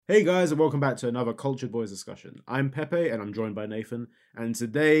Hey guys, and welcome back to another Cultured Boys discussion. I'm Pepe, and I'm joined by Nathan. And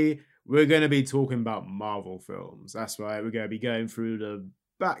today we're going to be talking about Marvel films. That's right, we're going to be going through the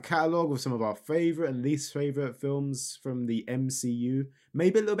back catalogue of some of our favorite and least favorite films from the MCU.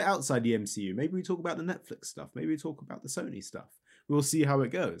 Maybe a little bit outside the MCU. Maybe we talk about the Netflix stuff. Maybe we talk about the Sony stuff. We'll see how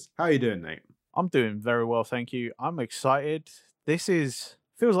it goes. How are you doing, Nate? I'm doing very well, thank you. I'm excited. This is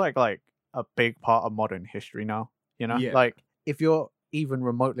feels like a big part of modern history now. Yeah. Like if you're even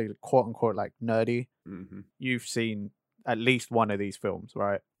remotely quote unquote like nerdy, Mm-hmm. you've seen at least one of these films,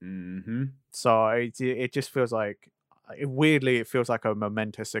 right? Mm-hmm. So it just feels like weirdly it feels like a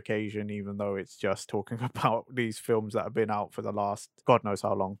momentous occasion, even though it's just talking about these films that have been out for the last God knows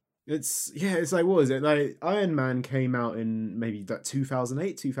how long. It's like, what was it? Like, Iron Man came out in maybe like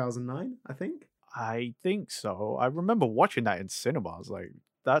 2008, 2009, I think. I think so. I remember watching that in cinemas. Like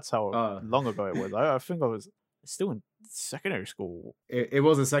that's how Uh, long ago it was. I think I was still in secondary school. it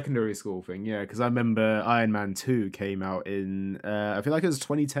was a secondary school thing, yeah, because I remember Iron Man 2 came out in, I feel like it was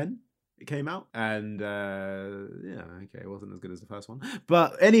 2010 it came out. And, yeah, okay, it wasn't as good as the first one.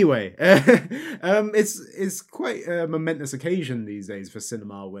 But anyway, it's quite a momentous occasion these days for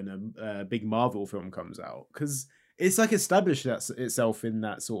cinema when a big Marvel film comes out. Because it's like established itself in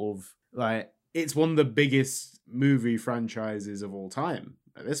that sort of, like, it's one of the biggest movie franchises of all time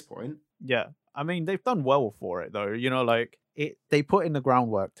at this point. Yeah. I mean, they've done well for it though. Like they put in the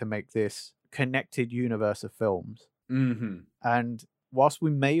groundwork to make this connected universe of films. Mm-hmm. And whilst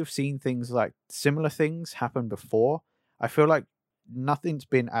we may have seen things like similar things happen before, I feel like nothing's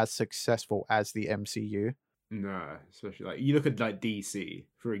been as successful as the MCU. No, especially like you look at like DC,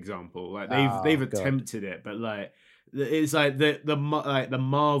 for example. Like they've Oh god. attempted it, but like it's like the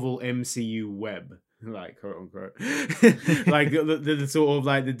Marvel MCU web, like quote unquote, like the sort of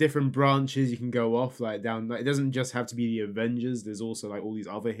like the different branches you can go off like down. Like it doesn't just have to be the Avengers. There's also like all these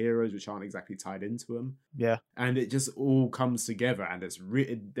other heroes which aren't exactly tied into them, Yeah. and it just all comes together, and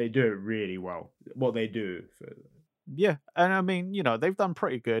they do it really well. What they do for. Yeah. And I mean, they've done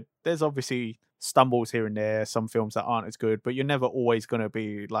pretty good. There's obviously stumbles here and there, some films that aren't as good, but you're never always going to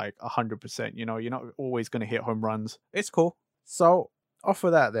be like 100%, you're not always going to hit home runs. It's cool. So, off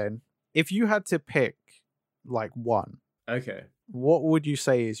of that then, if you had to pick like one, Okay. what would you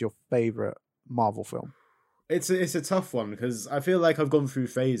say is your favorite Marvel film? It's a tough one because I feel like I've gone through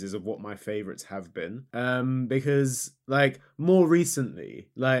phases of what my favorites have been. Because like more recently,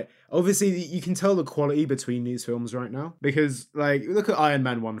 like obviously you can tell the quality between these films right now. Because like look at Iron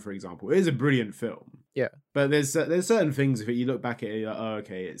Man 1 for example, it is a brilliant film. Yeah. But there's certain things if you look back at it, you're like, oh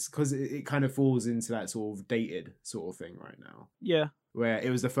okay, it's because it kind of falls into that sort of dated sort of thing right now. Yeah. Where it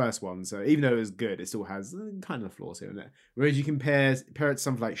was the first one, so even though it was good, it still has kind of flaws here and there. Whereas you compare it to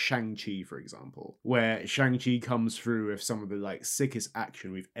something like Shang-Chi, for example, where Shang-Chi comes through with some of the like sickest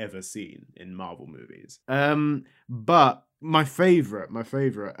action we've ever seen in Marvel movies. But my favorite,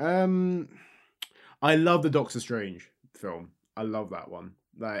 I love the Doctor Strange film. I love that one.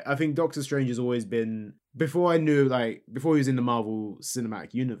 Like, I think Doctor Strange has always been before he was in the Marvel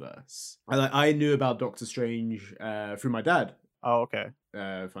Cinematic Universe. I knew about Doctor Strange through my dad. Oh, okay.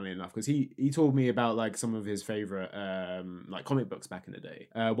 Funny enough, because he told me about like some of his favorite like comic books back in the day.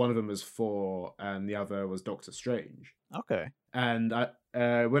 One of them was Thor, and the other was Doctor Strange. Okay. And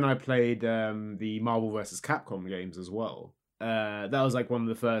when I played the Marvel vs. Capcom games as well, that was like one of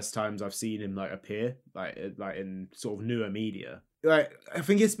the first times I've seen him like appear like in sort of newer media. Like I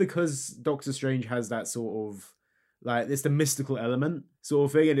think it's because Doctor Strange has that sort of like it's the mystical element sort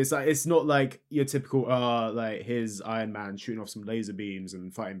of thing, and it's like it's not like your typical like his Iron Man shooting off some laser beams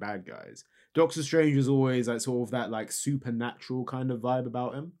and fighting bad guys. Doctor Strange is always like sort of that like supernatural kind of vibe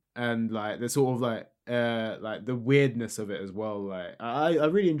about him, and like the sort of like the weirdness of it as well. Like I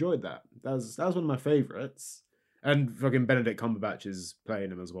really enjoyed that. That was one of my favorites. And fucking Benedict Cumberbatch is playing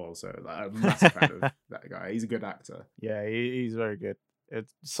him as well, so like, I'm a massive fan of that guy. He's a good actor. Yeah, he's very good.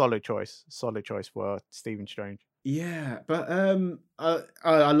 It's solid choice. Solid choice for Stephen Strange. Yeah, but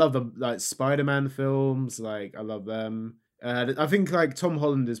I love the like Spider-Man films. Like I love them. I think like Tom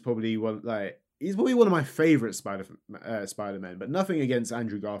Holland is probably he's probably one of my favorite Spider-Man. But nothing against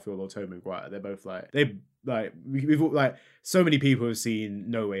Andrew Garfield or Tobey Maguire. They're both we've all, like so many people have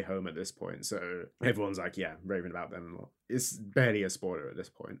seen No Way Home at this point, so everyone's like raving about them. It's barely a spoiler at this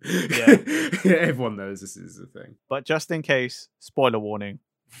point. Yeah. Everyone knows this is the thing. But just in case, spoiler warning.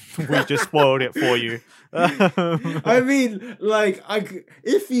 We just spoiled it for you. I mean, like,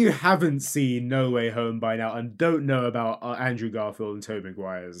 if you haven't seen No Way Home by now and don't know about Andrew Garfield and Tobey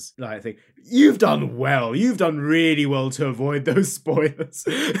Maguire's like thing, you've done well. You've done really well to avoid those spoilers.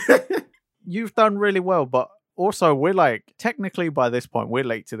 You've done really well, but Also, we're like technically by this point we're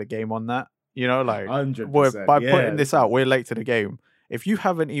late to the game on that. You know, like 100%. by Yeah, putting this out, we're late to the game. If you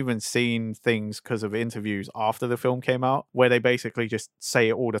haven't even seen things because of interviews after the film came out, where they basically just say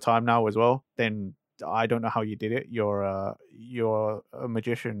it all the time now as well, then I don't know how you did it. You're a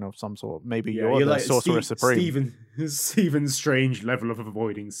magician of some sort. Maybe yeah, you're you're the like sorcerer supreme. Stephen Strange level of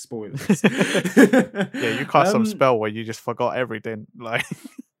avoiding spoilers. Yeah, you cast some spell where you just forgot everything. Like,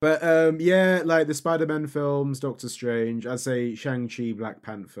 but yeah, like the Spider-Man films, Doctor Strange, I'd say Shang-Chi, Black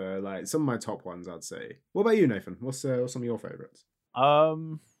Panther, like some of my top ones, I'd say. What about you, Nathan? What's some of your favorites?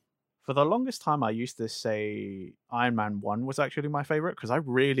 for the longest time, I used to say Iron Man 1 was actually my favorite because I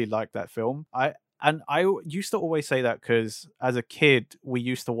really liked that film. I used to always say that because as a kid, we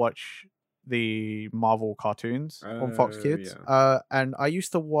used to watch the Marvel cartoons on Fox Kids. Yeah. And I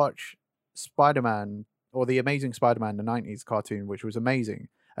used to watch Spider-Man or the Amazing Spider-Man, the 90s cartoon, which was amazing.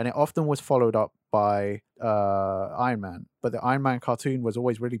 And it often was followed up by Iron Man. But the Iron Man cartoon was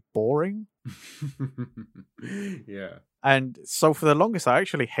always really boring. Yeah. And so for the longest, I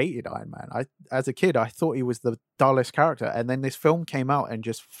actually hated Iron Man. As a kid, I thought he was the dullest character. And then this film came out and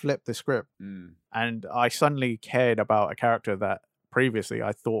just flipped the script. And I suddenly cared about a character that previously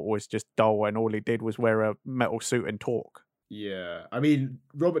I thought was just dull and all he did was wear a metal suit and talk. Yeah. I mean,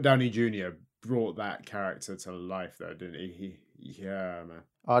 Robert Downey Jr. brought that character to life, though, didn't he? Yeah, man.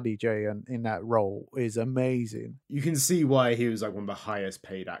 RDJ in that role is amazing. You can see why he was like one of the highest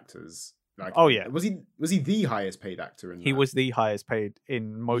paid actors. Like, oh yeah, was he the highest paid actor in that? He was the highest paid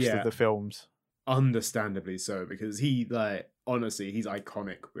in most of the films. Understandably so, because he, like, honestly, he's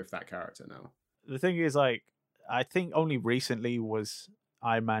iconic with that character now. The thing is, like, I think only recently was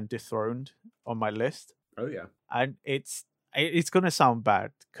Iron Man dethroned on my list. Oh yeah. And it's gonna sound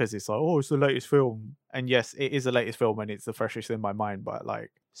bad because it's like, oh, it's the latest film. And yes, it is the latest film and it's the freshest in my mind, but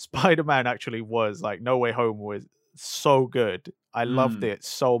like Spider-Man actually was like No Way Home was so good. I loved it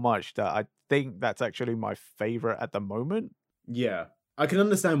so much that I think that's actually my favorite at the moment. Yeah. I can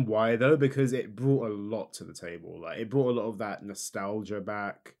understand why though, because it brought a lot to the table. Like it brought a lot of that nostalgia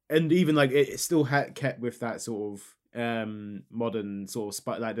back. And even like it still had kept with that sort of modern sort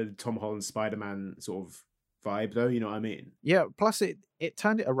of like the Tom Holland Spider-Man sort of vibe though, you know what I mean? Yeah, plus it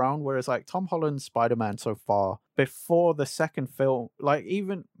turned it around, whereas like Tom Holland's Spider-Man so far, before the second film, like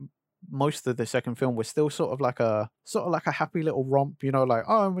even most of the second film was still sort of like a happy little romp, you know, like,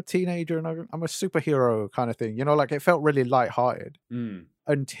 oh, I'm a teenager and I'm a superhero kind of thing, you know, like it felt really lighthearted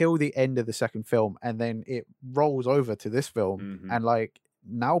until the end of the second film, and then it rolls over to this film and like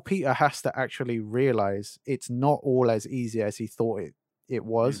now Peter has to actually realize it's not all as easy as he thought it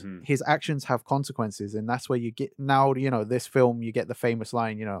was. His actions have consequences, and that's where you get now, you know, this film, you get the famous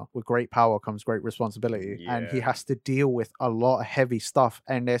line, you know, with great power comes great responsibility. And he has to deal with a lot of heavy stuff,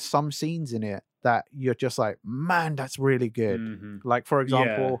 and there's some scenes in it that you're just like, man, that's really good. Like, for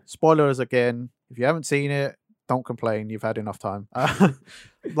example, spoilers again, if you haven't seen it, don't complain, you've had enough time.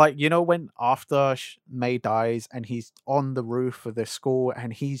 Like, you know, when after May dies and he's on the roof of the school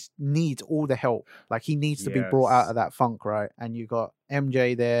and he needs all the help, like he needs to be brought out of that funk, right? And you got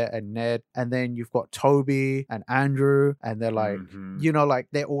MJ there and Ned, and then you've got Toby and Andrew, and they're like, you know, like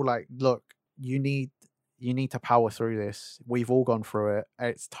they're all like, look, you need to power through this. We've all gone through it.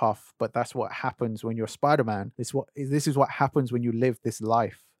 It's tough, but that's what happens when you're Spider-Man. This is what happens when you live this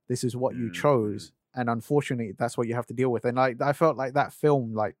life. This is what you chose. And unfortunately, that's what you have to deal with. And I felt like that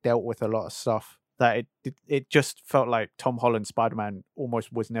film like dealt with a lot of stuff that it just felt like Tom Holland's Spider-Man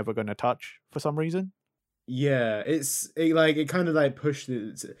almost was never going to touch for some reason. Yeah, it kind of like pushed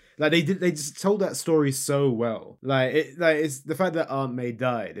it. Like they just told that story so well. It's the fact that Aunt May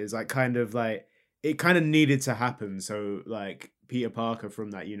died is like kind of like it kind of needed to happen. So like Peter Parker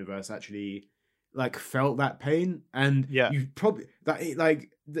from that universe actually like felt that pain, and you probably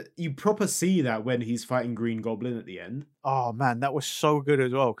you proper see that when he's fighting Green Goblin at the end. Oh man, that was so good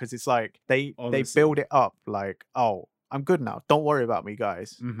as well, because it's like they build it up like, oh, I'm good now, don't worry about me,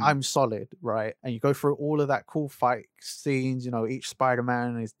 guys, I'm solid, right? And you go through all of that cool fight scenes, you know, each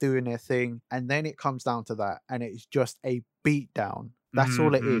Spider-Man is doing their thing, and then it comes down to that and it's just a beat down. That's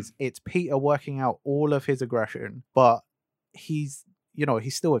all it is. It's Peter working out all of his aggression, but he's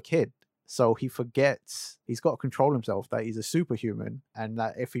still a kid. So he forgets he's got to control himself, that he's a superhuman, and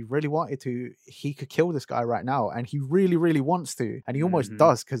that if he really wanted to, he could kill this guy right now. And he really, really wants to. And he almost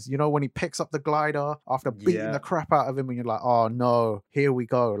does, because, you know, when he picks up the glider after beating the crap out of him, and you're like, oh no, here we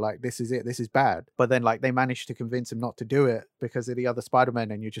go. Like, this is it. This is bad. But then, like, they managed to convince him not to do it because of the other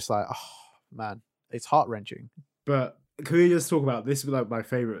Spider-Man. And you're just like, oh, man, it's heart-wrenching. But can we just talk about this? Like my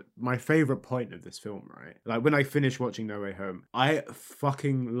favorite point of this film, right? Like when I finished watching No Way Home, I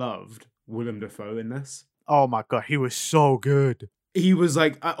fucking loved Willem Dafoe in this. Oh my god, he was so good. He was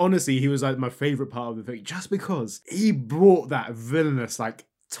like, honestly, he was like my favorite part of the thing, just because he brought that villainous, like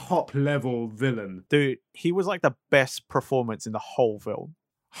top level villain. Dude, he was like the best performance in the whole film.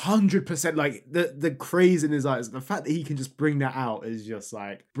 100%, like the craze in his eyes, the fact that he can just bring that out is just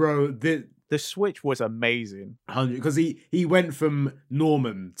like, bro, The switch was amazing. 100, because he went from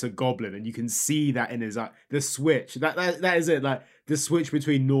Norman to Goblin, and you can see that in his eye. The switch, that is it. Like the switch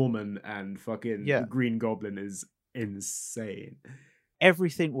between Norman and fucking Green Goblin is insane.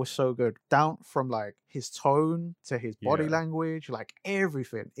 Everything was so good, down from like his tone to his body language, like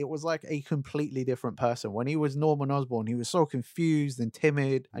everything. It was like a completely different person. When he was Norman Osborn, he was so confused and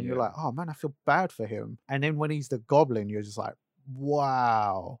timid, and you're like, oh man, I feel bad for him. And then when he's the Goblin, you're just like,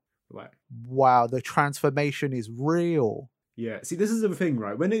 wow. Like, wow, the transformation is real. Yeah, see, this is the thing,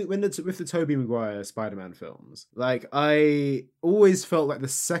 right? With the Tobey Maguire Spider-Man films, like I always felt like the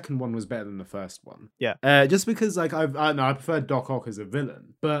second one was better than the first one. Yeah, just because like I prefer Doc Ock as a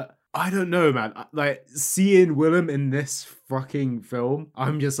villain, but I don't know, man. Like seeing Willem in this fucking film,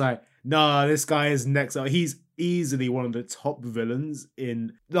 I'm just like, nah, this guy is next up. He's easily one of the top villains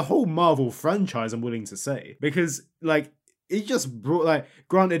in the whole Marvel franchise, I'm willing to say, because like. He just brought, like,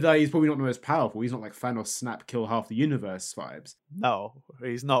 granted, he's probably not the most powerful. He's not like Thanos snap, kill half the universe vibes. No,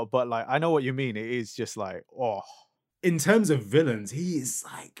 he's not. But like, I know what you mean. It is just like, oh. In terms of villains, he is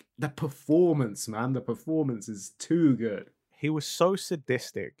like the performance, man. The performance is too good. He was so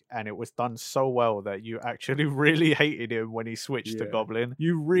sadistic, and it was done so well that you actually really hated him when he switched to Goblin.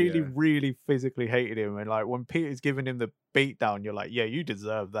 You really, really physically hated him. And like when Peter's giving him the beatdown, you're like, yeah, you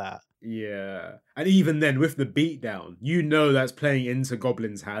deserve that. Yeah. And even then, with the beatdown, you know that's playing into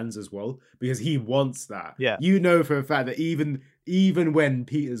Goblin's hands as well, because he wants that. Yeah. You know for a fact that even when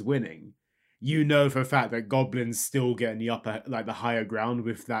Peter's winning, you know for a fact that Goblin's still getting the higher ground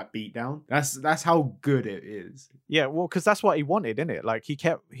with that beatdown. That's how good it is. Yeah, well, because that's what he wanted, isn't it? Like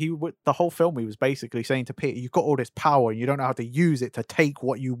the whole film, he was basically saying to Peter, you've got all this power and you don't know how to use it to take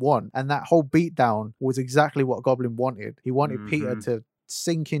what you want. And that whole beatdown was exactly what Goblin wanted. He wanted Peter to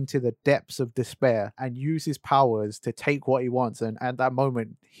sink into the depths of despair and use his powers to take what he wants. And at that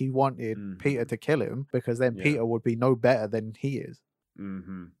moment, he wanted Peter to kill him, because then Peter would be no better than he is.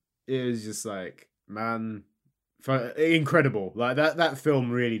 It was just like, man, incredible. Like that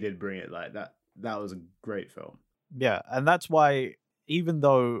film really did bring it. Like that was a great film. Yeah, and that's why, even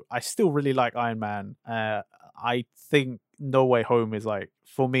though I still really like Iron Man, I think No Way Home is, like,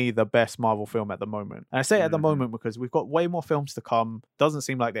 for me, the best Marvel film at the moment. And I say at the moment because we've got way more films to come. Doesn't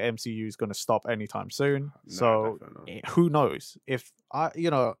seem like the MCU is going to stop anytime soon. So who knows? If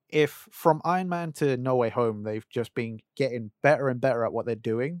from Iron Man to No Way Home, they've just been getting better and better at what they're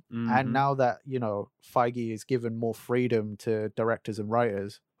doing. And now that, Feige is given more freedom to directors and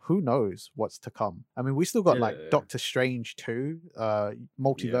writers, who knows what's to come? I mean, we still got like Doctor Strange 2,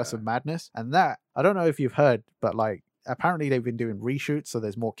 Multiverse of Madness. And that, I don't know if you've heard, but like, apparently they've been doing reshoots, so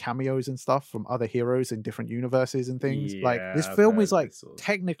there's more cameos and stuff from other heroes in different universes and things. Like, this film is like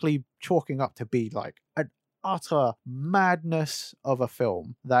technically chalking up to be like an utter madness of a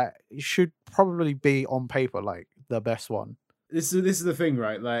film that should probably be on paper like the best one. This is the thing,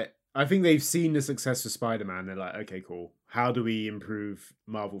 right? Like, I think they've seen the success of Spider-Man. They're like, okay, cool. How do we improve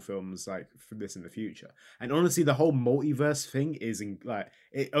Marvel films like for this in the future? And honestly, the whole multiverse thing is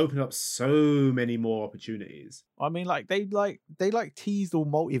it opened up so many more opportunities. I mean, like they teased all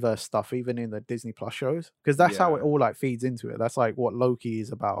multiverse stuff even in the Disney Plus shows, because that's how it all like feeds into it. That's like what Loki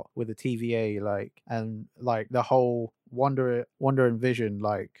is about with the TVA, like, and like the whole Wonder and Vision,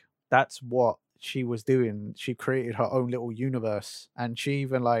 like that's what she was doing. She created her own little universe, and she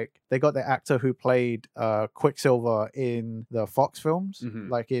even like they got the actor who played Quicksilver in the Fox films,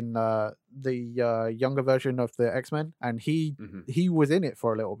 like in the younger version of the X-Men, and he was in it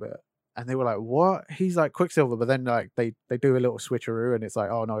for a little bit, and they were like, what? He's like Quicksilver, but then like they do a little switcheroo, and it's like,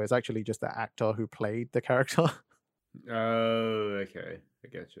 oh no, it's actually just the actor who played the character. Oh, okay, I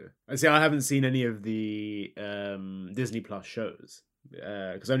get you. I see. I haven't seen any of the Disney Plus shows.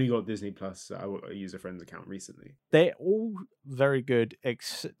 Because I only got Disney Plus. I used a friend's account recently. They're all very good.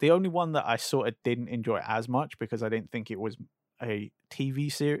 The only one that I sort of didn't enjoy as much, because I didn't think it was a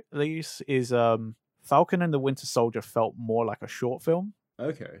TV series, is Falcon and the Winter Soldier. Felt more like a short film.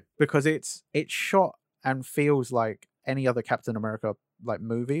 Okay. Because it's shot and feels like any other Captain America like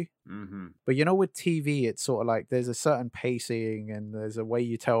movie. But with TV, it's sort of like there's a certain pacing and there's a way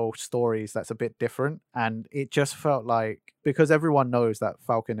you tell stories that's a bit different, and it just felt like, because everyone knows that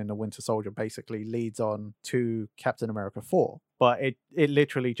Falcon and the Winter Soldier basically leads on to Captain America 4, but it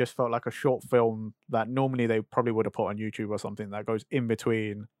literally just felt like a short film that normally they probably would have put on YouTube or something, that goes in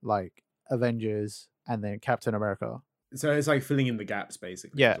between like Avengers and then Captain America. So it's like filling in the gaps,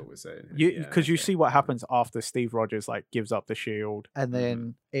 basically. Yeah. Is what we're saying. Because you see what happens after Steve Rogers like gives up the shield, and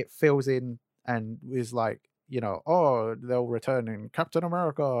then it fills in and is like, oh, they'll return in Captain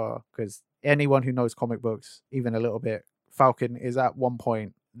America. Because anyone who knows comic books, even a little bit, Falcon is at one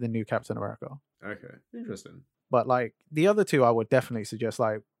point the new Captain America. Okay, interesting. But like the other two, I would definitely suggest.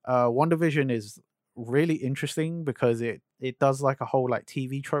 Like WandaVision is really interesting because it does like a whole like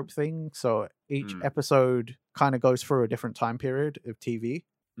TV trope thing. So each episode kind of goes through a different time period of TV.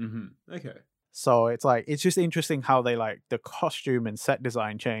 Okay. So it's just interesting how they like the costume and set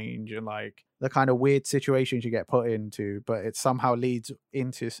design change and like the kind of weird situations you get put into, but it somehow leads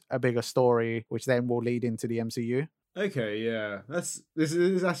into a bigger story, which then will lead into the MCU. Okay, yeah, that's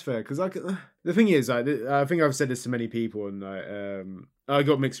fair because the thing is, I think I've said this to many people, and I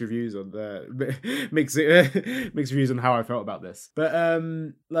got mixed reviews on mixed reviews on how I felt about this, but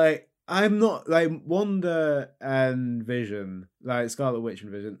like I'm not like Wanda and Vision, like Scarlet Witch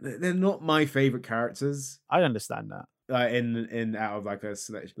and Vision, they're not my favorite characters. I understand that. Like in out of like a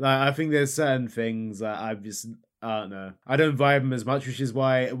selection, like I think there's certain things that I've just. I don't know. I don't vibe them as much, which is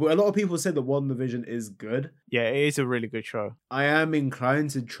why a lot of people said that WandaVision is good. Yeah, it is a really good show. I am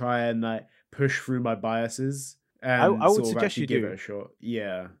inclined to try and like push through my biases and I would suggest you give do it a shot.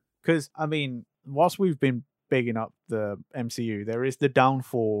 Yeah, because I mean, whilst we've been bigging up the MCU, there is the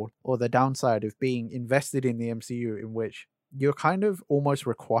downfall or the downside of being invested in the MCU, in which you're kind of almost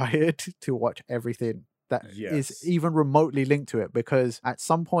required to watch everything that is even remotely linked to it, because at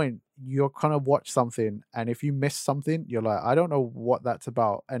some point you're gonna watch something and if you miss something, you're like, I don't know what that's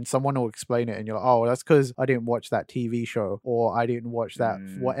about, and someone will explain it and you're like, oh, that's because I didn't watch that TV show or I didn't watch that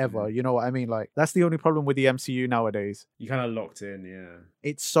whatever, you know what I mean? Like that's the only problem with the MCU nowadays. You kind of locked in. Yeah,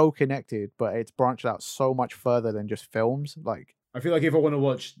 it's so connected, but it's branched out so much further than just films. Like I feel like if I want to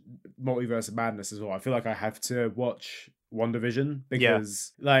watch Multiverse of Madness as well, I feel like I have to watch WandaVision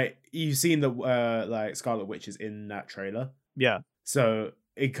because like you've seen the like Scarlet Witch is in that trailer. Yeah. So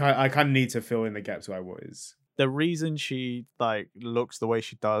I kind of need to fill in the gaps where I was. The reason she like looks the way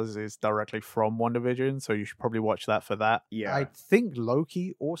she does is directly from WandaVision, so you should probably watch that for that. Yeah. I think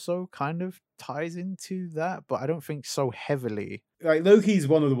Loki also kind of ties into that, but I don't think so heavily. Like Loki's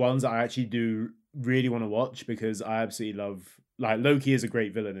one of the ones that I actually do really want to watch because I absolutely love. Like Loki is a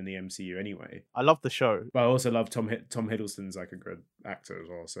great villain in the MCU anyway. I love the show, but I also love Tom Hiddleston's like a good actor as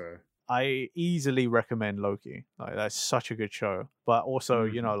well. So I easily recommend Loki. Like that's such a good show. But also,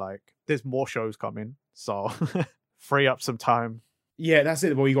 you know, like there's more shows coming, so free up some time. Yeah, that's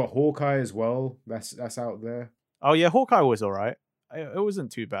it. Well, you got Hawkeye as well. That's out there. Oh yeah, Hawkeye was all right. It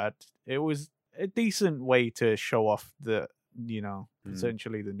wasn't too bad. It was a decent way to show off the,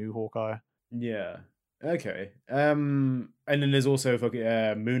 potentially the new Hawkeye. Yeah. Okay. And then there's also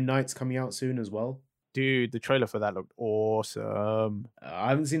Moon Knight's coming out soon as well. Dude, the trailer for that looked awesome. I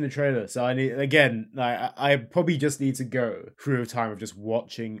haven't seen the trailer, so I need I probably just need to go through a time of just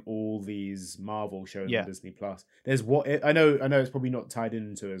watching all these Marvel shows on Disney Plus. There's I know it's probably not tied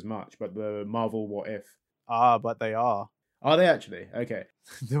into as much, but the Marvel What If. But they are. Are they actually? Okay.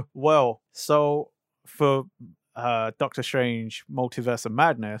 Well, so for Doctor Strange Multiverse of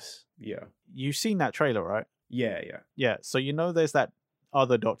Madness, you've seen that trailer, right? Yeah. So there's that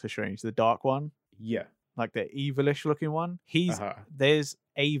other Doctor Strange, the dark one. Yeah. Like the evilish looking one. There's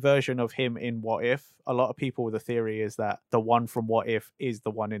a version of him in What If. A lot of people, the theory is that the one from What If is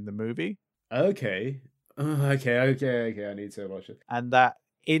the one in the movie. Okay. Okay. I need to watch it. And that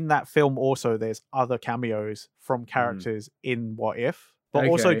in that film also there's other cameos from characters in What If. But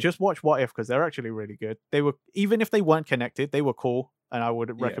also just watch What If because they're actually really good. They were, even if they weren't connected, they were cool. And I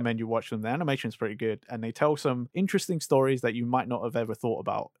would recommend you watch them. The animation's pretty good. And they tell some interesting stories that you might not have ever thought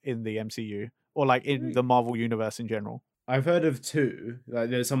about in the MCU or like in the Marvel universe in general. I've heard of two. Like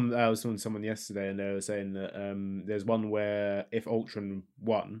there's some. I was talking to someone yesterday, and they were saying that there's one where if Ultron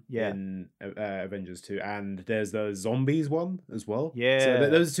won in Avengers 2, and there's the zombies one as well. Yeah. So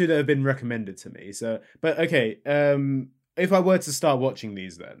those two that have been recommended to me. So, but okay. If I were to start watching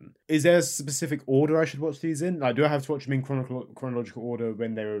these, then is there a specific order I should watch these in? Like, do I have to watch them in chronological order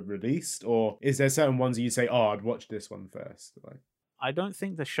when they were released, or is there certain ones that you say, "Oh, I'd watch this one first"? Like, I don't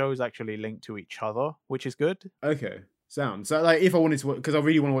think the shows actually link to each other, which is good. Okay, sound. So, like, if I wanted to, because I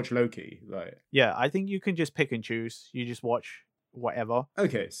really want to watch Loki, like, yeah, I think you can just pick and choose. You just watch whatever.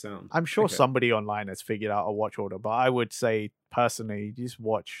 Okay, sound. I'm sure somebody online has figured out a watch order, but I would say personally, just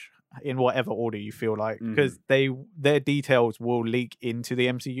watch in whatever order you feel like, because their details will leak into the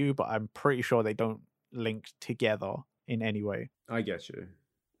MCU, but I'm pretty sure they don't link together in any way. I get you.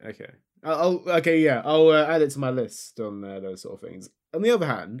 Okay. I'll add it to my list on those sort of things. on the other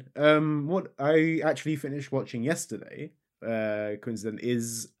hand, what I actually finished watching yesterday, coincident,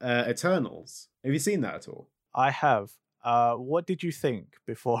 is Eternals. Have you seen that at all? I have. What did you think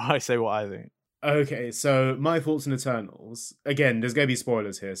before I say what I think? Okay, so my thoughts on Eternals. Again, there's going to be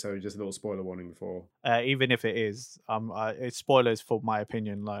spoilers here, so just a little spoiler warning before. Even if it is, it's spoilers for my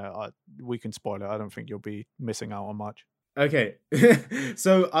opinion. Like, we can spoil it. I don't think you'll be missing out on much. Okay,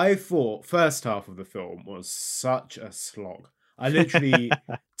 so I thought first half of the film was such a slog. I literally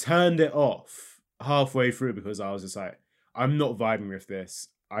turned it off halfway through because I was just like, I'm not vibing with this.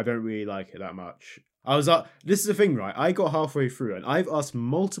 I don't really like it that much. I was like, this is the thing, right? I got halfway through and I've asked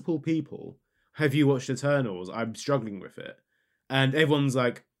multiple people, have you watched Eternals? I'm struggling with it. And everyone's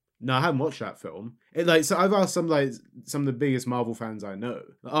like, no, I haven't watched that film. So I've asked some of the biggest Marvel fans I know.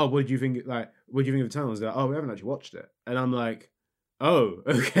 Like, oh, what do you think? Like, what do you think of Eternals? They're like, oh, we haven't actually watched it. And I'm like, oh,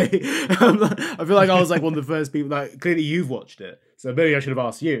 okay. I feel like I was like one of the first people. Like, clearly you've watched it, so maybe I should have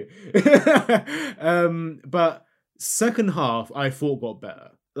asked you. But second half, I thought got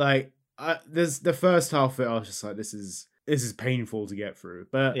better. Like, there's the first half of it, I was just like, this is painful to get through.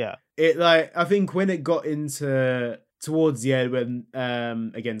 But Yeah. it I think when it got into towards the end,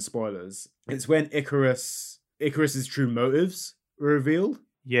 when again spoilers, it's when Icarus's true motives were revealed.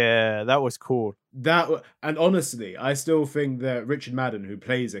 Yeah, that was cool. And honestly, I still think that Richard Madden, who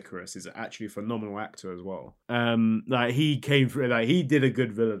plays Icarus, is actually a phenomenal actor as well. Like he came through, like he did a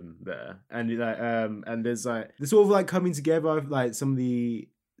good villain there, and and there's sort of like coming together of like some of the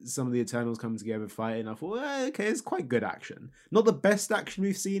Eternals coming together fighting. I thought, okay, it's quite good action. Not the best action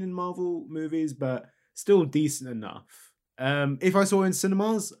we've seen in Marvel movies, but still decent enough. If I saw it in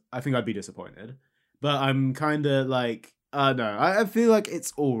cinemas, I think I'd be disappointed. But I'm kind of like, no, I feel like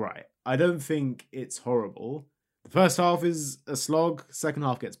it's all right. I don't think it's horrible. The first half is a slog. Second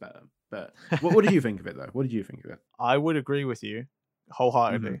half gets better. But what did you think of it, though? What did you think of it? I would agree with you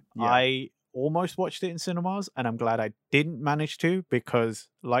wholeheartedly. Yeah. I almost watched it in cinemas, and I'm glad I didn't manage to, because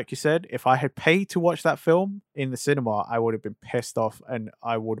like you said, if I had paid to watch that film in the cinema, I would have been pissed off and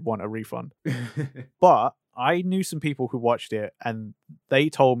I would want a refund. But I knew some people who watched it and they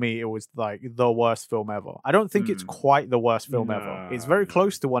told me it was like the worst film ever. I don't think it's quite the worst film ever. It's very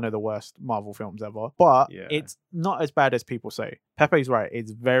close to one of the worst Marvel films ever, but it's not as bad as people say. Pepe's right.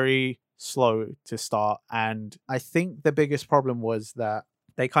 It's very slow to start. And I think the biggest problem was that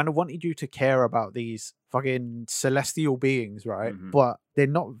they kind of wanted you to care about these fucking celestial beings, right? Mhm. But they're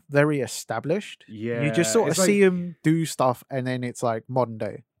not very established. Yeah. You just sort of it's see them do stuff, and then it's like modern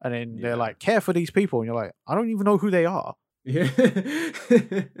day. And then they're like, care for these people. And you're like, I don't even know who they are. Yeah.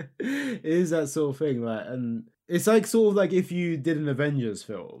 It is that sort of thing. Like, and it's like sort of like if you did an Avengers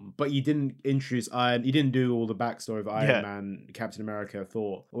film, but you didn't introduce you didn't do all the backstory of Iron Man, Captain America,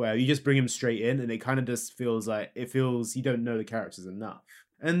 Thor, where you just bring him straight in, and it kind of just feels like you don't know the characters enough.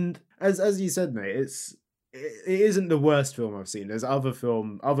 And as you said, mate, it isn't the worst film I've seen. There's other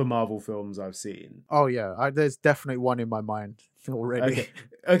Marvel films I've seen. Oh yeah, there's definitely one in my mind already.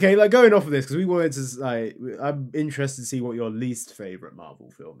 Okay, like going off of this, because we wanted to I'm interested to see what your least favorite Marvel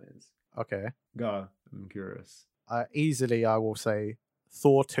film is. Okay. Go. I'm curious. Easily, I will say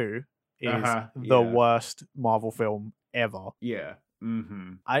Thor 2 is the worst Marvel film ever. Yeah.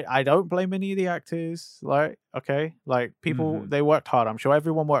 Mm-hmm. I don't blame any of the actors. Like, okay, like people, they worked hard. I'm sure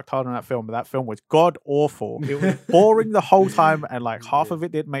everyone worked hard on that film, but that film was god awful. It was boring the whole time, and like half of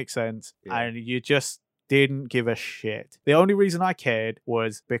it didn't make sense, and you just didn't give a shit. The only reason I cared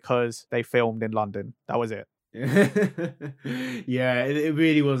was because they filmed in London. That was it. Yeah, it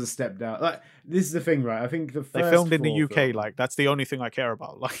really was a step down. Like, this is the thing, right? I think they filmed in the UK. Film, like, that's the only thing I care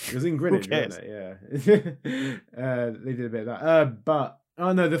about. Like, it was in Greenwich, wasn't it? Yeah. They did a bit of that. But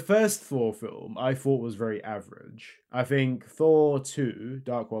oh no, the first Thor film I thought was very average. I think Thor 2,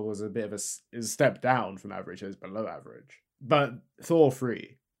 Dark World, was a bit of a step down from average. It was below average. But Thor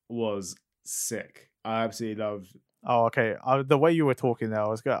 3 was sick. I absolutely loved. Oh, okay. The way you were talking there, I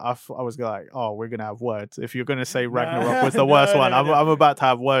was like, oh, we're gonna have words. If you're gonna say Ragnarok was the worst one, I'm about to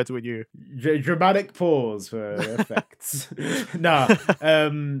have words with you. Dramatic pause for effects. Nah,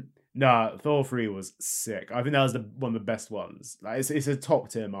 Thor 3 was sick. I think that was one of the best ones. Like, it's a top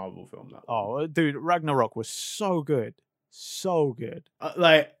tier Marvel film. That one. Oh, dude, Ragnarok was so good. So good.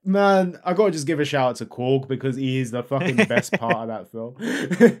 Like, man, I gotta just give a shout out to Korg, because he is the fucking best part of that film.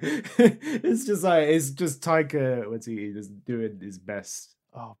 It's just Taika Waititi just doing his best.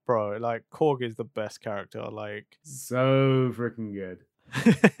 Oh, bro, like Korg is the best character. Like, so freaking good.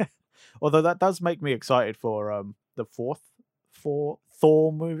 Although that does make me excited for the fourth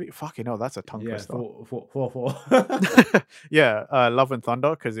Thor movie. Fucking hell, that's a tongue twister. Four. Yeah, Love and Thunder,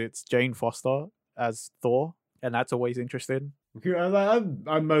 because it's Jane Foster as Thor. And that's always interesting.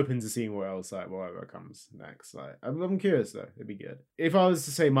 I'm open to seeing what else, like whatever comes next. Like I'm curious though. It'd be good. If I was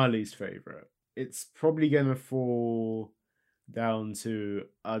to say my least favorite, it's probably gonna fall down to,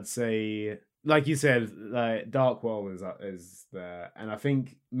 I'd say, like you said, like Dark World is there, and I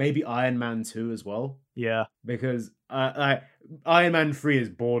think maybe Iron Man 2 as well, Yeah. because like Iron Man 3 is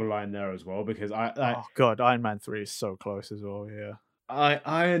borderline there as well, because Oh god, Iron Man 3 is so close as well. Yeah.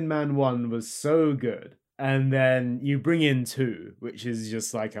 Iron Man 1 was so good. And then you bring in 2, which is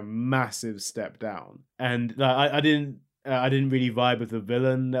just like a massive step down. And like, I didn't really vibe with the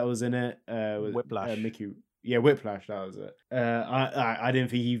villain that was in it. With Whiplash. Mickey. Yeah, Whiplash, that was it. I didn't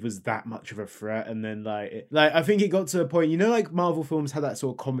think he was that much of a threat. And then like I think it got to a point, like Marvel films had that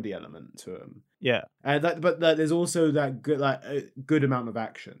sort of comedy element to them. Yeah. But there's also that good, like a good amount of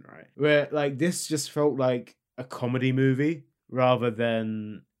action, right? Where like this just felt like a comedy movie rather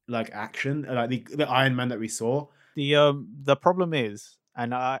than like action, like the Iron Man that we saw. The problem is,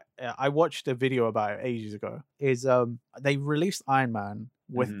 and I watched a video about it ages ago, is they released Iron Man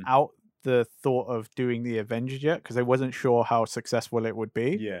without the thought of doing the Avengers yet, because they wasn't sure how successful it would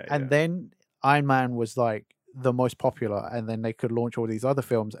be. Yeah. And then Iron Man was like the most popular, and then they could launch all these other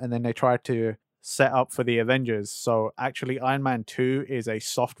films, and then they tried to set up for the Avengers. So actually Iron Man 2 is a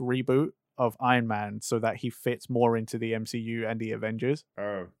soft reboot of Iron Man so that he fits more into the MCU and the Avengers.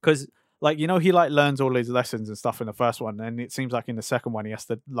 Oh. Because like, he like learns all his lessons and stuff in the first one, and it seems like in the second one he has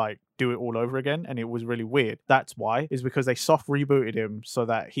to like do it all over again, and it was really weird. That's why, is because they soft rebooted him so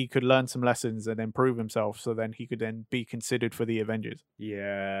that he could learn some lessons and improve himself, so then he could then be considered for the Avengers.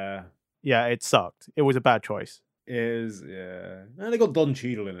 Yeah, it sucked. It was a bad choice. Yeah. And they got Don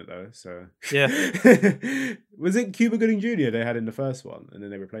Cheadle in it though, so yeah. Was it Cuba Gooding Jr. they had in the first one, and then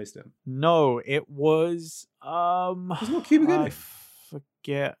they replaced him? No, it was It's not Cuba Gooding. I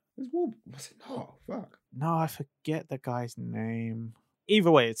forget. Was it not? Fuck. No, I forget the guy's name. Either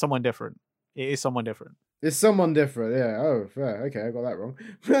way, it's someone different. It is someone different. It's someone different, yeah. Oh, fair. Okay, I got that wrong.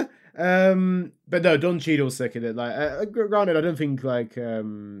 But no, Don Cheadle's sick in it. Like, granted, I don't think like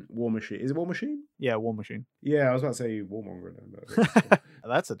War Machine. Is it War Machine? Yeah, War Machine. Yeah, I was about to say Warmonger.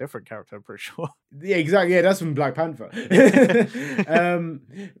 That's a different character, I'm pretty sure. Yeah, exactly. Yeah, that's from Black Panther.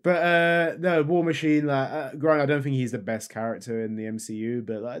 But no, War Machine. Like, granted, I don't think he's the best character in the MCU,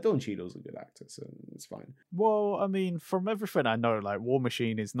 but like Don Cheadle's a good actor, so it's fine. Well, I mean, from everything I know, like War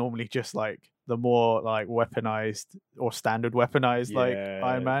Machine is normally just like the more like weaponized or standard weaponized like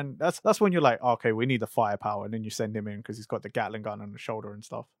Iron Man. That's when you're like, okay, we need the firepower, and then you send him in because he's got the Gatling gun on the shoulder and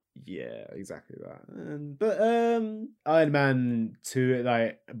stuff. Yeah, exactly that. But Iron Man 2,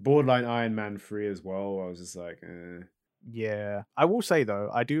 like borderline Iron Man 3 as well, I was just like, Yeah. I will say though,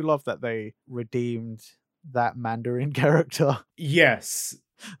 I do love that they redeemed that Mandarin character. Yes.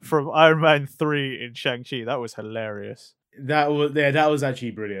 From Iron Man 3 in Shang-Chi. That was hilarious. That was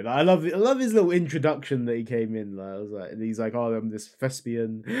actually brilliant. I love his little introduction that he came in. Like, I was like, and he's like, "Oh, I'm this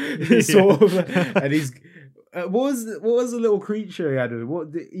thespian sort of," and he's what was the little creature he had?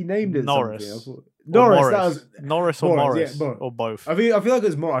 He named it Norris. Something. Norris. That was Norris or Morris, yeah, or both. I feel like it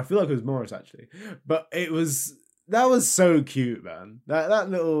was Morris. I feel like it was Morris actually, but that was so cute, man. That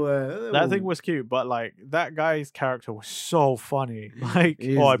little that thing was cute, but like that guy's character was so funny. Like,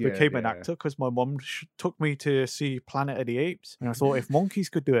 I became an actor because my mom took me to see Planet of the Apes, and I thought if monkeys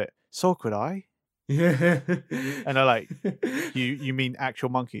could do it, so could I. Yeah. And they're like, you mean actual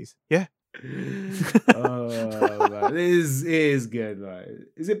monkeys? Yeah. Oh man, it is good. Like,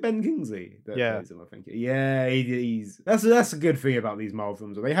 is it Ben Kingsley that plays him? I think. Yeah, he's that's a good thing about these Marvel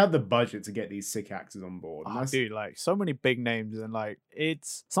films. They have the budget to get these sick actors on board. Dude, like so many big names, and like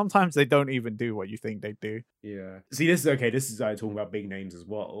it's sometimes they don't even do what you think they do. Yeah. See, this is okay. This is talking about big names as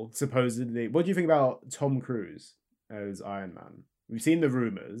well. Supposedly, what do you think about Tom Cruise as Iron Man? We've seen the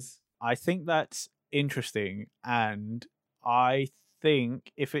rumors. I think that's interesting, and I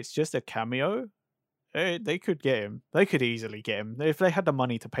think if it's just a cameo, they could get him. They could easily get him if they had the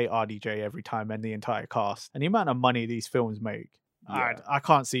money to pay RDJ every time and the entire cast. And the amount of money these films make, I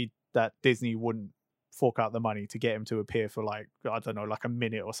can't see that Disney wouldn't fork out the money to get him to appear for like, I don't know, like a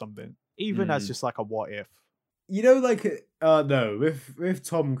minute or something, even as just like a what if. Like no, with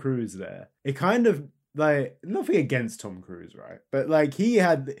Tom Cruise there, it kind of like, nothing against Tom Cruise, right? But like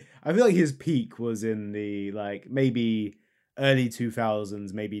I feel like his peak was in the like maybe early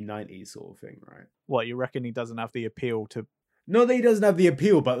 2000s, maybe 90s sort of thing, right? What, you reckon he doesn't have the appeal to... Not that he doesn't have the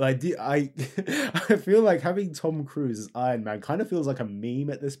appeal, but like I feel like having Tom Cruise as Iron Man kind of feels like a meme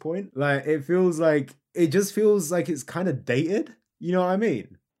at this point. Like it just feels like it's kind of dated. You know what I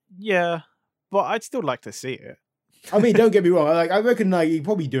mean? Yeah, but I'd still like to see it. I mean, don't get me wrong. Like, I reckon like he'd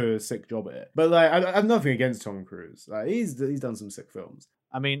probably do a sick job at it. But like, I have nothing against Tom Cruise. Like, he's done some sick films.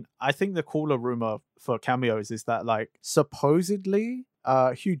 I mean, I think the cooler rumor for cameos is that, like, supposedly,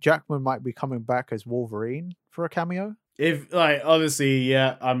 Hugh Jackman might be coming back as Wolverine for a cameo. If like, honestly,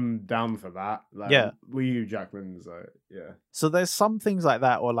 yeah, I'm down for that. Like, Yeah. Hugh Jackman's yeah. So there's some things like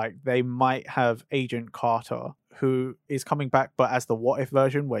that, or like they might have Agent Carter, who is coming back, but as the What If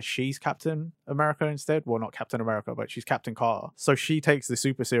version, where she's Captain America instead. Well, not Captain America, but she's Captain Carter. So she takes the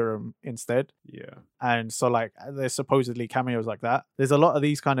super serum instead. Yeah. And so, like, there's supposedly cameos like that. There's a lot of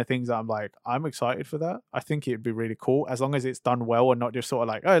these kind of things that I'm like, I'm excited for that. I think it'd be really cool, as long as it's done well and not just sort of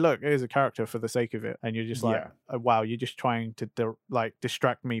like, oh, look, here's a character for the sake of it. And you're just like, Yeah. oh, wow, you're just trying to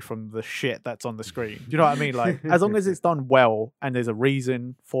distract me from the shit that's on the screen. Do you know what I mean? Like, as long as it's done well and there's a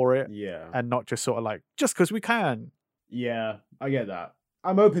reason for it, Yeah. and not just sort of like, just because we can. Yeah, I get that.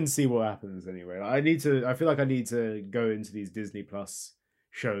 I'm open to see what happens anyway. I feel like I need to go into these Disney Plus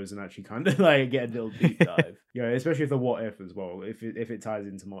shows and actually kind of like get a little deep dive. Yeah, especially if the What If as well, if it ties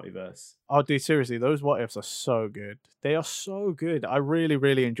into multiverse. Oh, dude, seriously, those What Ifs are so good. They are so good. I really,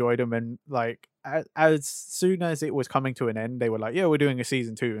 really enjoyed them. And like, as soon as it was coming to an end, they were like, yeah, we're doing a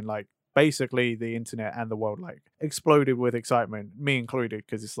season 2. And like, basically the internet and the world like exploded with excitement, me included,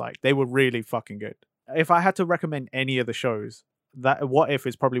 because it's like, they were really fucking good. If I had to recommend any of the shows, that What If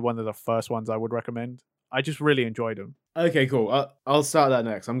is probably one of the first ones I would recommend. I just really enjoyed them. Okay, cool. I'll start that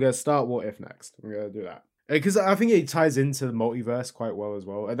next. I'm going to start What If next. I'm going to do that. Because I think it ties into the multiverse quite well as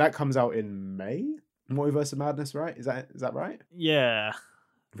well. And that comes out in May? Multiverse of Madness, right? Is that right? Yeah.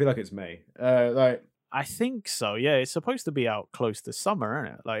 I feel like it's May. I think so. Yeah, it's supposed to be out close to summer,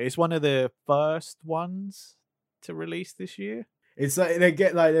 isn't it? Like, it's one of the first ones to release this year. It's like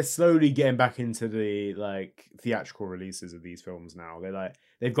they're slowly getting back into the like theatrical releases of these films now.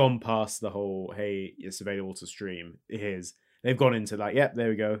 They've gone past the whole, hey, it's available to stream. They've gone into like, yep, there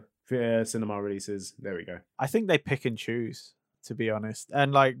we go. Cinema releases, there we go. I think they pick and choose, to be honest.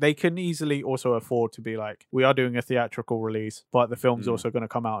 And like, they can easily also afford to be like, we are doing a theatrical release, but the film's also going to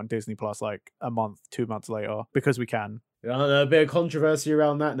come out on Disney Plus like a month, 2 months later, because we can. A bit of controversy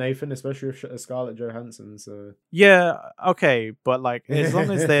around that, Nathan, especially with Scarlett Johansson. So yeah, okay, but like, as long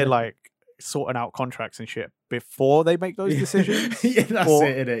as they're like sorting out contracts and shit before they make those decisions. Yeah, that's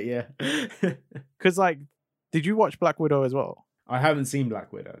it, innit? Yeah. Because like, did you watch Black Widow as well? I haven't seen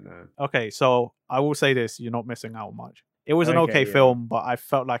Black Widow, no. Okay, so I will say this: you're not missing out much. It was an okay film, but I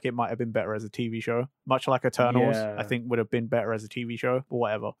felt like it might have been better as a TV show. Much like Eternals, I think would have been better as a TV show, or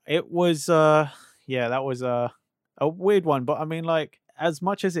whatever. It was, that was a weird one. But I mean, like, as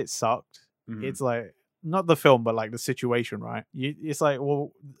much as it sucked, it's like, not the film, but like the situation, right? It's like,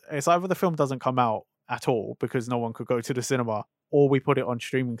 well, it's either the film doesn't come out at all because no one could go to the cinema, or we put it on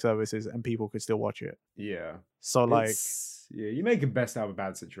streaming services and people could still watch it. Yeah. So like, yeah, you make the best out of a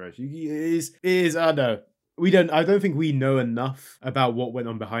bad situation. It is. I know. I don't think we know enough about what went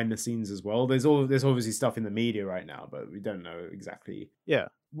on behind the scenes as well. There's obviously stuff in the media right now, but we don't know exactly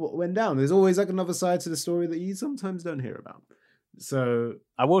what went down. There's always like another side to the story that you sometimes don't hear about. So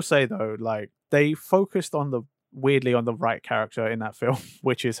I will say though, like, they focused weirdly on the right character in that film,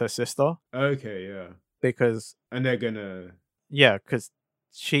 which is her sister. Okay, yeah. Because because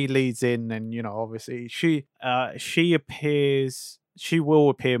she leads in, and you know, obviously she will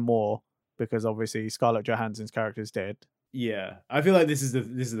appear more, because obviously Scarlett Johansson's character is dead. Yeah, I feel like this is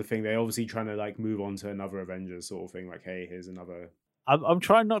the thing. They're obviously trying to like move on to another Avengers sort of thing. Like, hey, here's another. I'm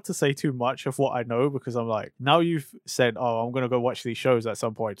trying not to say too much of what I know, because I'm like, now you've said, oh, I'm gonna go watch these shows at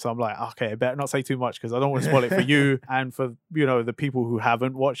some point. So I'm like, okay, I better not say too much, because I don't want to spoil it for you and for, you know, the people who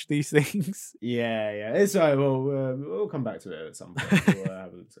haven't watched these things. Yeah, it's all right. Well, we'll come back to it at some point. We'll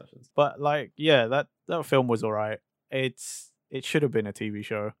have discussions. But like, yeah, that film was all right. It should have been a TV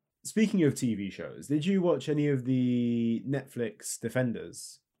show. Speaking of TV shows, did you watch any of the Netflix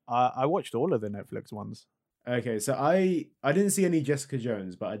Defenders? I watched all of the Netflix ones. Okay, so I didn't see any Jessica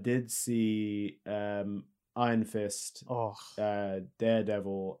Jones, but I did see Iron Fist,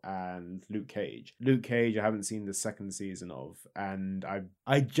 Daredevil, and Luke Cage. Luke Cage, I haven't seen the second season of, and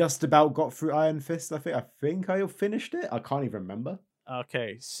I just about got through Iron Fist. I think I finished it. I can't even remember.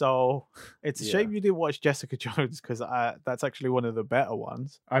 Okay, so it's a shame you didn't watch Jessica Jones, because that's actually one of the better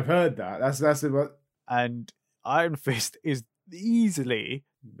ones. I've heard that. That's what. And Iron Fist is easily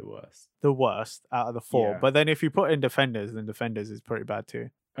the worst out of the 4. Yeah. But then if you put in Defenders, then Defenders is pretty bad too.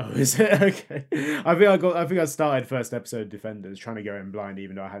 Oh, is it? Okay. I think I started first episode Defenders trying to go in blind,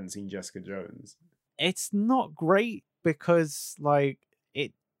 even though I hadn't seen Jessica Jones. It's not great because like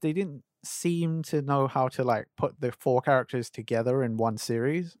they didn't seem to know how to like put the 4 characters together in one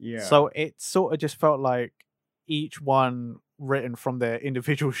series. Yeah. So it sort of just felt like each one written from their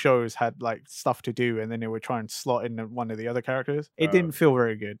individual shows had like stuff to do, and then they would try and slot in one of the other characters. It didn't feel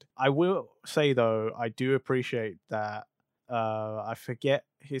very good. I will say though, I do appreciate that. I forget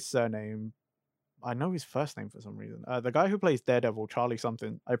his surname. I know his first name for some reason. The guy who plays Daredevil, Charlie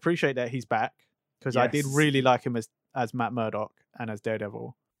something. I appreciate that he's back because I did really like him as Matt Murdock and as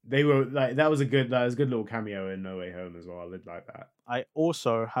Daredevil. They were like that was a good little cameo in No Way Home as well. I did like that. I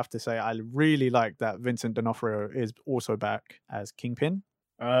also have to say I really like that Vincent D'Onofrio is also back as Kingpin.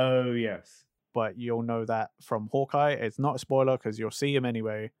 Oh yes, but you'll know that from Hawkeye. It's not a spoiler because you'll see him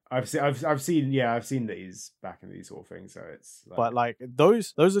anyway. I've seen that he's back in these sort of things. So it's like... but like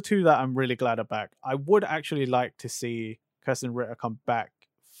those are two that I'm really glad are back. I would actually like to see Kirsten Ritter come back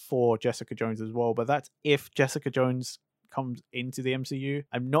for Jessica Jones as well, but that's if Jessica Jones comes into the MCU.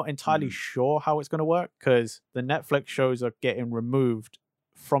 I'm not entirely sure how it's going to work because the Netflix shows are getting removed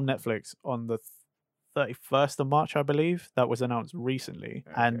from Netflix on the 31st of March, I believe. That was announced recently.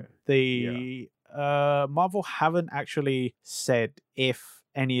 Okay. And the Marvel haven't actually said if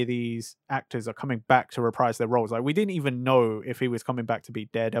any of these actors are coming back to reprise their roles. Like we didn't even know if he was coming back to be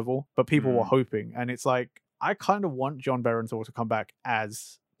Daredevil, but people were hoping. And it's like, I kind of want John Barenthal to come back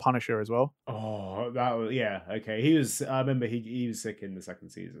as Punisher as well. Oh, that was okay. I remember he was sick in the second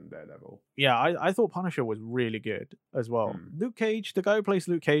season, Daredevil. Yeah, I thought Punisher was really good as well. Luke Cage, the guy who plays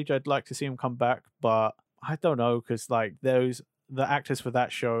Luke Cage, I'd like to see him come back, but I don't know because like the actors for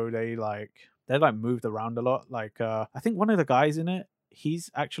that show, they moved around a lot. Like I think one of the guys in it, he's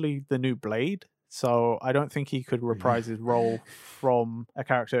actually the new Blade. So I don't think he could reprise his role from a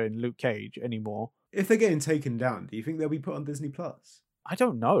character in Luke Cage anymore. If they're getting taken down, do you think they'll be put on Disney Plus? I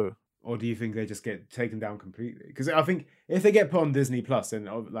don't know. Or do you think they just get taken down completely? Because I think if they get put on Disney Plus, then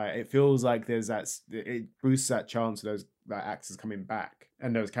like it feels like it boosts that chance of those actors coming back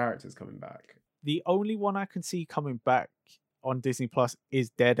and those characters coming back. The only one I can see coming back on Disney Plus is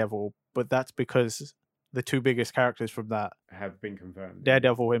Daredevil, but that's because the two biggest characters from that have been confirmed.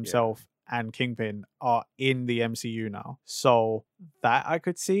 Daredevil himself and Kingpin are in the MCU now. So that I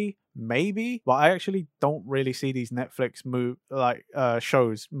could see. Maybe, but I actually don't really see these Netflix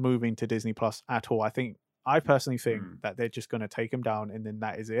shows moving to Disney Plus at all. I personally think that they're just going to take them down and then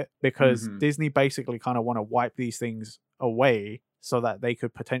that is it, because Disney basically kind of want to wipe these things away so that they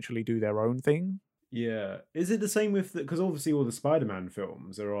could potentially do their own thing. Yeah. Is it the same with because obviously all the Spider-Man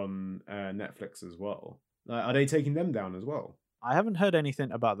films are on Netflix as well? Like, are they taking them down as well? I haven't heard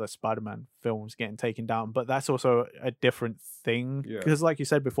anything about the Spider-Man films getting taken down, but that's also a different thing. Because like you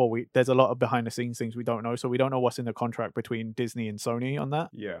said before, there's a lot of behind the scenes things we don't know. So we don't know what's in the contract between Disney and Sony on that.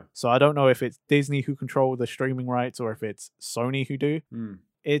 Yeah. So I don't know if it's Disney who control the streaming rights or if it's Sony who do.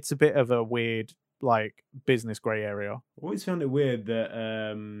 It's a bit of a weird business gray area. I always found it weird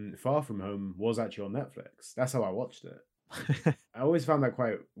that Far From Home was actually on Netflix. That's how I watched it. I always found that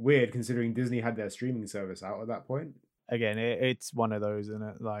quite weird considering Disney had their streaming service out at that point. Again, it's one of those, isn't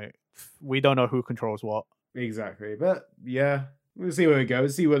it? Like, we don't know who controls what. Exactly. But yeah, we'll see where it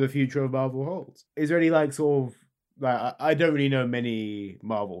goes, see what the future of Marvel holds. Is there any I don't really know many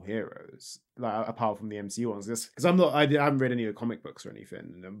Marvel heroes, apart from the MCU ones, because I haven't read any of the comic books or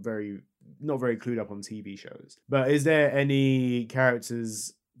anything, and I'm not very clued up on TV shows. But is there any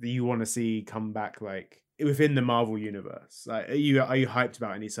characters that you want to see come back, within the Marvel universe? Like, are you hyped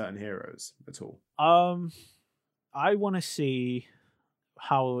about any certain heroes at all? I want to see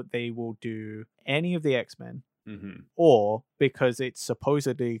how they will do any of the X-Men, or because it's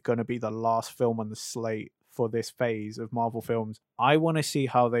supposedly going to be the last film on the slate for this phase of Marvel films, I want to see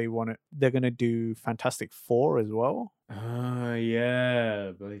how they're going to do Fantastic Four as well.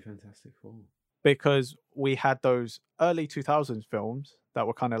 Yeah, bloody Fantastic Four. Because we had those early 2000s films that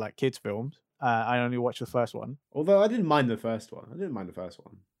were kind of like kids' films. I only watched the first one. Although I didn't mind the first one.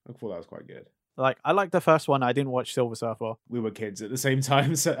 I thought that was quite good. I liked the first one. I didn't watch Silver Surfer. We were kids at the same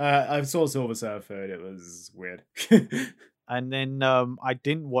time, so I saw Silver Surfer and it was weird. And then I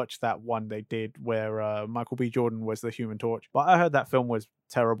didn't watch that one they did where Michael B. Jordan was the Human Torch. But I heard that film was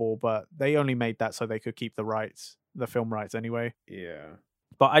terrible, but they only made that so they could keep the film rights anyway. Yeah.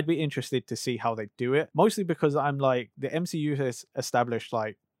 But I'd be interested to see how they do it. Mostly because I'm the MCU has established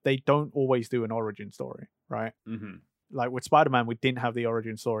they don't always do an origin story, right? With Spider-Man, we didn't have the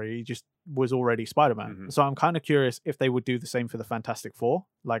origin story. He just was already Spider-Man. So I'm kind of curious if they would do the same for the Fantastic Four.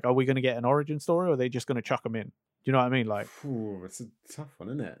 Are we going to get an origin story or are they just going to chuck them in? Do you know what I mean? It's a tough one,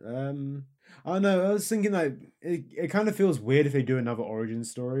 isn't it? I don't know. I was thinking it kind of feels weird if they do another origin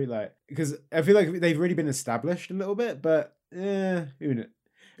story, because I feel like they've already been established a little bit, but it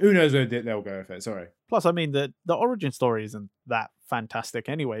Who knows where they'll go with it? Sorry. Plus, I mean, the origin story isn't that fantastic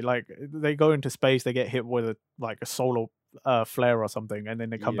anyway. Like, they go into space, they get hit with a solar flare or something, and then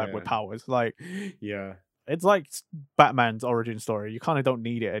they come back with Yeah. powers. Like, Yeah. it's like Batman's origin story. You kind of don't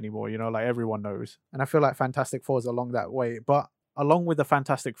need it anymore, like everyone knows. And I feel like Fantastic Four is along that way. But along with the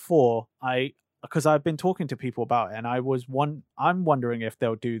Fantastic Four, because I've been talking to people about it, and I'm wondering if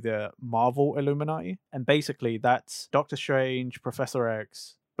they'll do the Marvel Illuminati, and basically that's Doctor Strange, Professor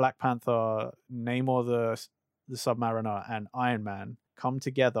X, Black Panther, Namor the Submariner, and Iron Man come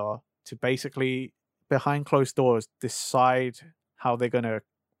together to basically behind closed doors decide how they're gonna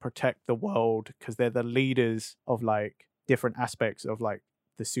protect the world, because they're the leaders of like different aspects of like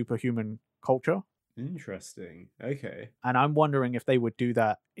the superhuman culture. Interesting. Okay. And I'm wondering if they would do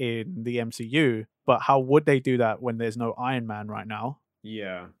that in the MCU, but how would they do that when there's no Iron Man right now?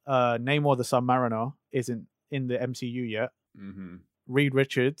 Yeah. Namor the Submariner isn't in the MCU yet. Mm-hmm. Reed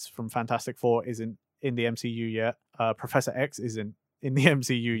Richards from Fantastic Four isn't in the MCU yet. Professor X isn't in the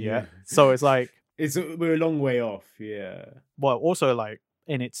MCU yet. So it's like we're a long way off. Yeah. Well, also like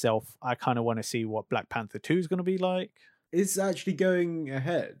in itself, I kind of want to see what Black Panther 2 is going to be like. It's actually going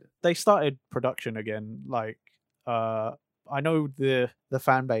ahead. They started production again. Like, I know the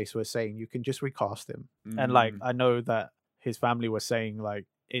fan base was saying you can just recast him, and like I know that his family was saying like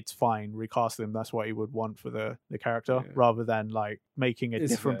it's fine, recast him. That's what he would want for the character, rather than like making a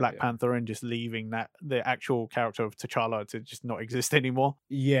different Black Panther and just leaving that the actual character of T'Challa to just not exist anymore.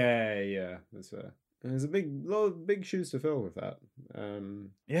 Yeah, that's fair. There's a lot of big shoes to fill with that.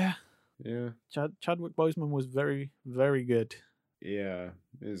 Yeah. Chadwick Boseman was very, very good. Yeah,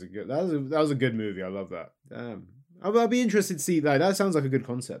 it was that was a good movie. I love that. I'll be interested to see. Like, that sounds like a good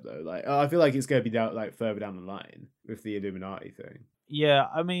concept though. Like, I feel like it's going to be further down the line with the Illuminati thing. Yeah,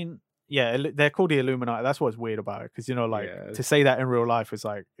 I mean, yeah, they're called the Illuminati. That's what's weird about it, because to say that in real life is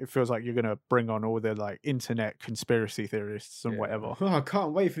like, it feels like you're gonna bring on all the like internet conspiracy theorists and whatever. Oh, I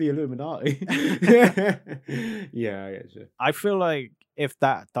can't wait for the Illuminati. Yeah, I get you. I feel like if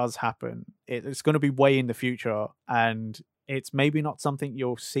that does happen, it's going to be way in the future, and it's maybe not something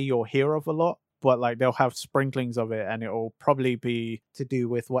you'll see or hear of a lot, but like they'll have sprinklings of it, and it'll probably be to do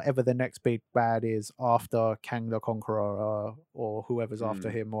with whatever the next big bad is after Kang the Conqueror, or whoever's after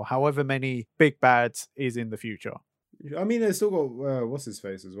him, or however many big bads is in the future. I mean, they've still got what's his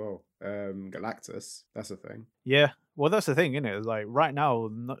face as well, Galactus. That's a thing. Yeah, well, that's the thing, isn't it? It's like right now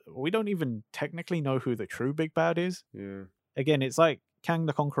we don't even technically know who the true big bad is. Yeah. Again, it's like Kang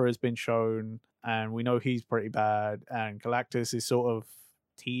the Conqueror has been shown, and we know he's pretty bad, and Galactus is sort of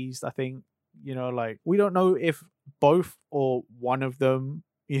teased, I think. Like, we don't know if both or one of them,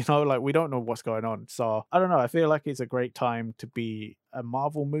 like, we don't know what's going on. So I don't know. I feel like it's a great time to be a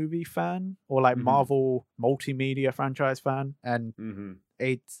Marvel movie fan, or like Marvel multimedia franchise fan. And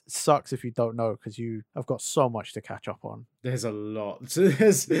it sucks if you don't know, because you have got so much to catch up on. There's a lot.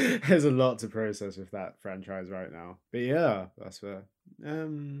 There's a lot to process with that franchise right now. But yeah, that's fair.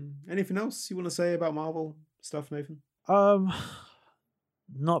 Anything else you want to say about Marvel stuff, Nathan?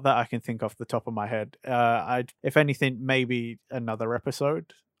 Not that I can think off the top of my head. If anything, maybe another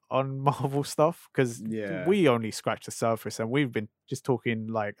episode on Marvel stuff, because we only scratched the surface, and we've been just talking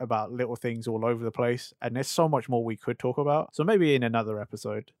like about little things all over the place, and there's so much more we could talk about. So maybe in another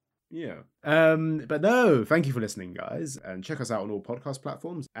episode. Yeah. But no, thank you for listening, guys, and check us out on all podcast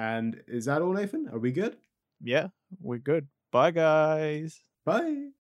platforms. And is that all, Nathan? Are we good? Yeah, we're good. Bye, guys. Bye.